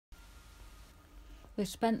We've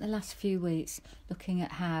spent the last few weeks looking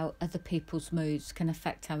at how other people's moods can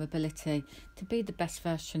affect our ability to be the best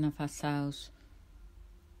version of ourselves.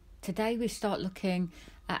 Today we start looking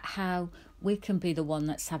at how we can be the one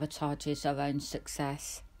that sabotages our own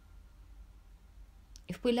success.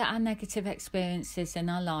 If we let our negative experiences in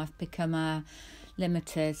our life become our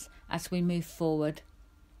limiters as we move forward,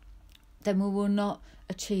 then we will not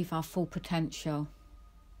achieve our full potential.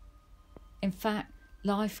 In fact,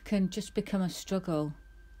 life can just become a struggle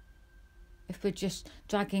if we're just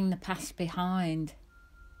dragging the past behind,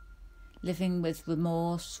 living with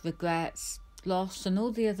remorse, regrets, loss and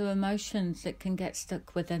all the other emotions that can get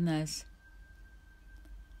stuck within us.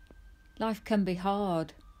 Life can be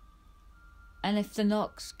hard, and if the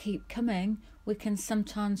knocks keep coming, we can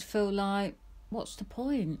sometimes feel like, what's the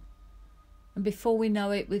point? And before we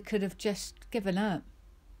know it, we could have just given up.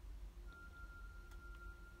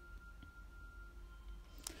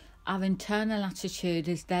 Our internal attitude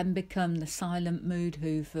has then become the silent mood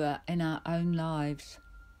hooverer in our own lives.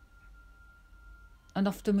 And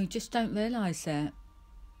often we just don't realise it.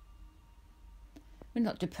 We're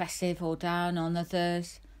not depressive or down on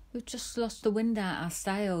others. We've just lost the wind out our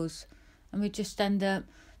sails and we just end up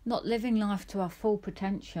not living life to our full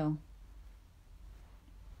potential.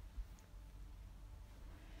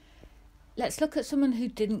 Let's look at someone who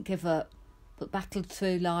didn't give up but battled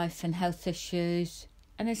through life and health issues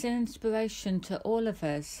and is an inspiration to all of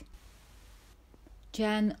us.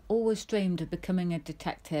 Jen always dreamed of becoming a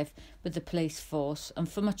detective with the police force, and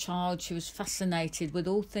from a child she was fascinated with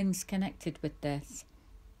all things connected with this.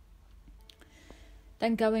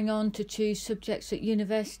 Then going on to choose subjects at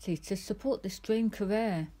university to support this dream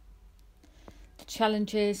career. The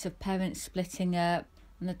challenges of parents splitting up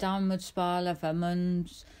and the downward spiral of her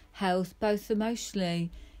mum's health, both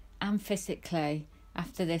emotionally and physically,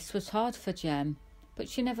 after this was hard for Jen. But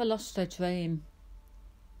she never lost her dream.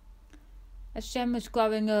 As Jen was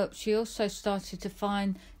growing up, she also started to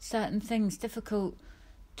find certain things difficult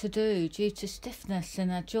to do due to stiffness in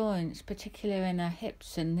her joints, particularly in her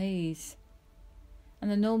hips and knees. And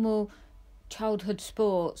the normal childhood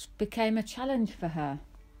sports became a challenge for her.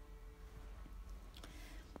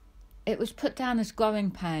 It was put down as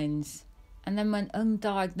growing pains and then went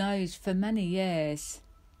undiagnosed for many years.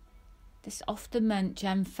 This often meant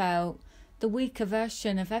Jen felt the weaker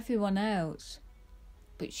version of everyone else,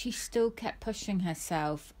 but she still kept pushing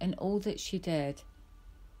herself in all that she did.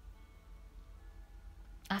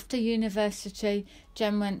 After university,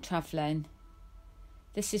 Jen went travelling.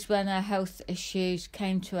 This is when her health issues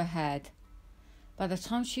came to a head. By the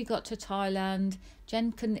time she got to Thailand,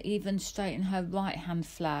 Jen couldn't even straighten her right hand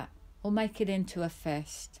flat or make it into a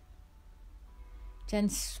fist.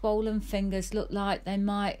 Jen's swollen fingers looked like they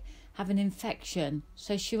might have an infection,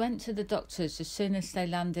 so she went to the doctors as soon as they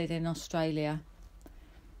landed in Australia.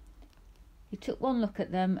 He took one look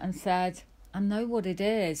at them and said, "I know what it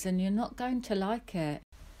is and you're not going to like it."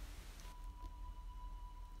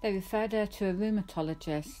 They referred her to a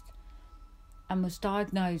rheumatologist and was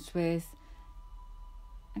diagnosed with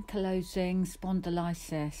ankylosing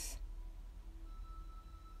spondylitis,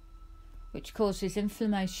 which causes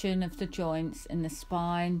inflammation of the joints in the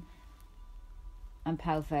spine and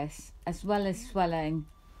pelvis, as well as swelling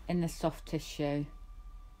in the soft tissue.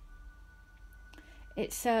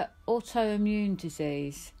 It's an autoimmune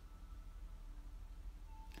disease.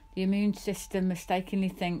 The immune system mistakenly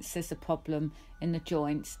thinks there's a problem in the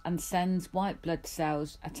joints and sends white blood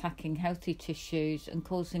cells attacking healthy tissues and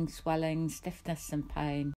causing swelling, stiffness and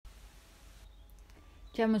pain.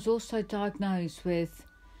 Jen was also diagnosed with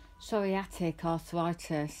psoriatic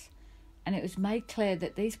arthritis, and it was made clear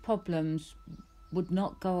that these problems would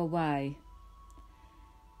not go away.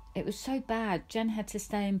 It was so bad, Jen had to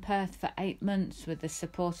stay in Perth for 8 months with the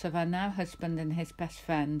support of her now husband and his best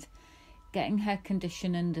friend, getting her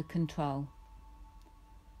condition under control.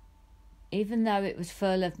 Even though it was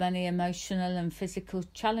full of many emotional and physical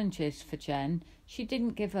challenges for Jen, she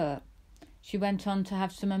didn't give up. She went on to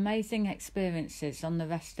have some amazing experiences on the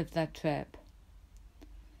rest of their trip.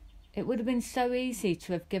 It would have been so easy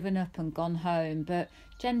to have given up and gone home, but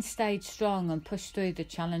Jen stayed strong and pushed through the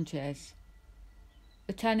challenges,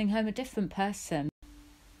 returning home a different person.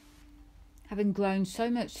 Having grown so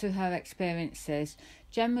much through her experiences,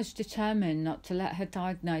 Jen was determined not to let her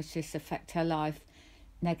diagnosis affect her life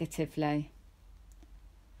negatively.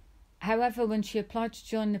 However, when she applied to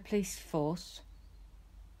join the police force,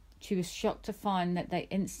 she was shocked to find that they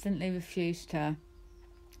instantly refused her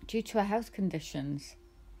due to her health conditions.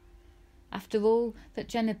 After all that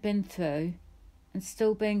Jen had been through, and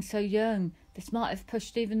still being so young, this might have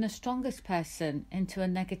pushed even the strongest person into a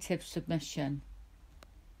negative submission.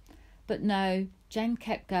 But no, Jen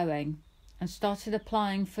kept going and started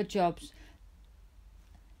applying for jobs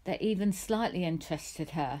that even slightly interested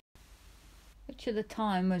her, which at the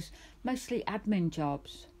time was mostly admin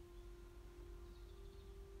jobs.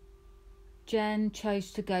 Jen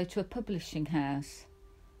chose to go to a publishing house,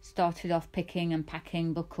 started off picking and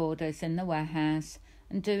packing book orders in the warehouse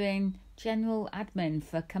and doing general admin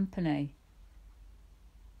for a company.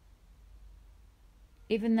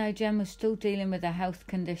 Even though Jen was still dealing with her health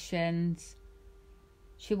conditions,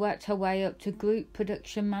 she worked her way up to group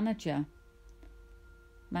production manager,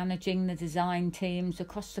 managing the design teams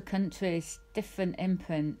across the country's different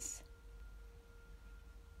imprints.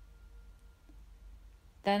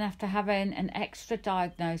 Then, after having an extra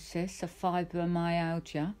diagnosis of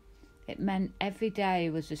fibromyalgia, it meant every day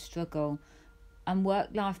was a struggle and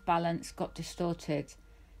work-life balance got distorted.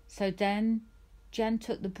 So then Jen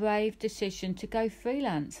took the brave decision to go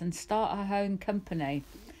freelance and start her own company,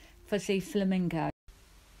 Fuzzy Flamingo.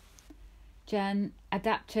 Jen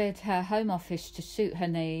adapted her home office to suit her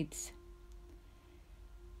needs.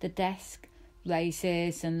 The desk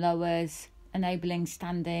raises and lowers, enabling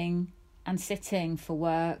standing and sitting for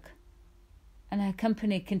work, and her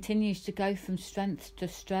company continues to go from strength to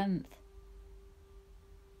strength,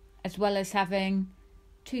 as well as having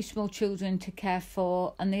 2 small children to care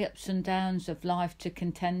for and the ups and downs of life to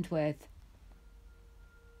contend with.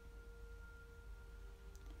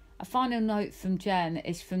 A final note from Jen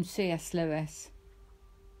is from C.S. Lewis.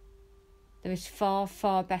 There is far,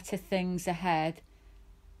 far better things ahead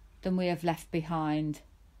than we have left behind.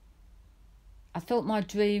 I thought my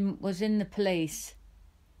dream was in the police,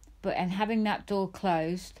 but in having that door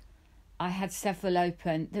closed, I had several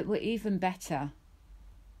open that were even better.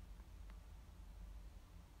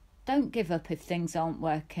 Don't give up if things aren't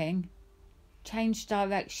working. Change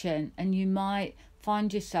direction and you might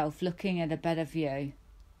find yourself looking at a better view.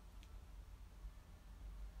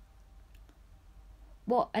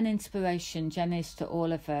 What an inspiration Jen is to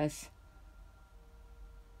all of us.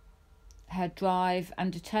 Her drive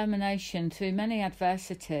and determination through many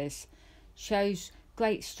adversities shows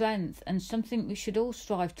great strength and something we should all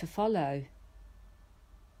strive to follow.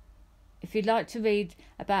 If you'd like to read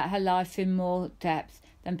about her life in more depth,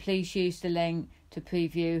 then please use the link to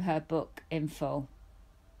preview her book in full.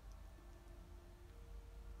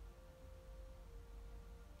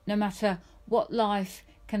 No matter what life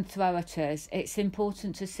can throw at us, it's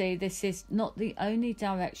important to see this is not the only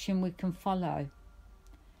direction we can follow,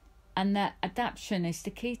 and that adaptation is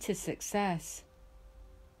the key to success.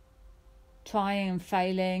 Trying and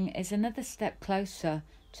failing is another step closer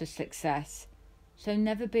to success, so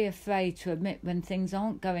never be afraid to admit when things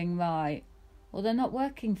aren't going right or they're not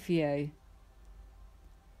working for you,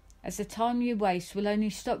 as the time you waste will only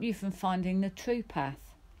stop you from finding the true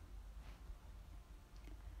path.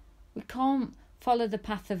 We can't follow the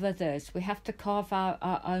path of others, we have to carve out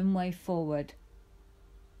our own way forward.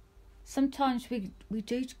 Sometimes we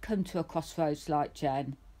do come to a crossroads like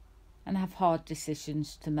Jen and have hard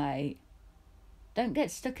decisions to make. Don't get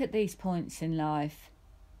stuck at these points in life.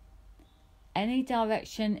 Any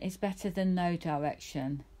direction is better than no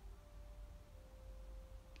direction.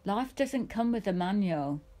 Life doesn't come with a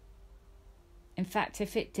manual. In fact,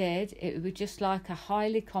 if it did, it would be just like a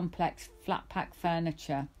highly complex flat-pack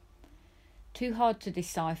furniture. Too hard to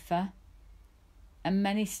decipher, and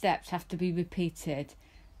many steps have to be repeated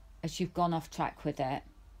as you've gone off track with it.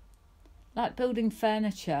 Like building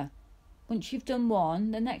furniture, once you've done one,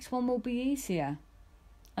 the next one will be easier.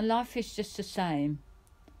 And life is just the same.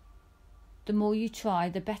 The more you try,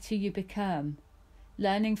 the better you become.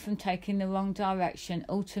 Learning from taking the wrong direction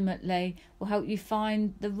ultimately will help you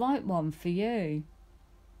find the right one for you.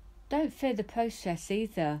 Don't fear the process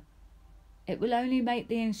either. It will only make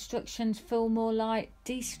the instructions feel more like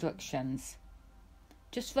destructions.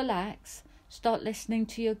 Just relax, start listening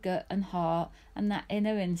to your gut and heart and that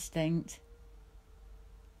inner instinct,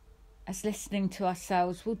 as listening to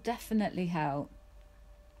ourselves will definitely help.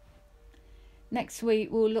 Next week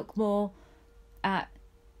we'll look more at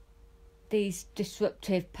these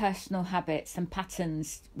disruptive personal habits and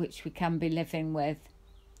patterns which we can be living with,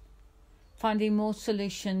 finding more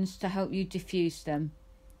solutions to help you diffuse them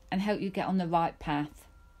and help you get on the right path.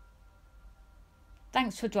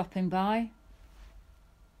 Thanks for dropping by.